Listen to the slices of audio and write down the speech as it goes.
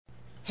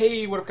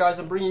Hey, what up guys,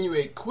 I'm bringing you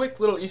a quick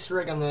little Easter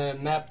egg on the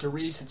map to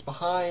Riese. It's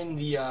behind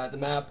the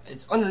map,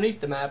 it's underneath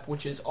the map,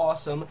 which is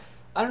awesome.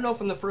 I don't know if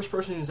I'm the first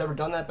person who's ever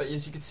done that, but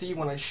as you can see,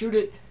 when I shoot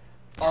it,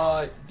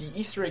 the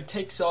Easter egg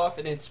takes off,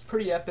 and it's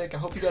pretty epic. I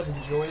hope you guys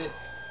enjoy it.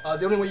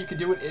 The only way you can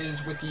do it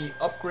is with the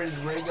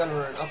upgraded ray gun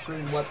or an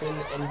upgraded weapon,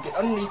 and you get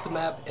underneath the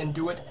map and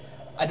do it.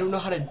 I don't know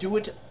how to do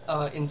it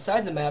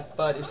inside the map,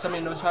 but if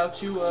somebody knows how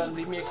to,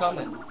 leave me a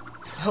comment.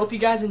 I hope you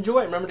guys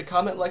enjoy it. Remember to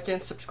comment, like,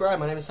 and subscribe.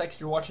 My name is Hex.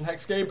 You're watching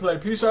Hex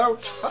Gameplay. Peace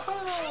out.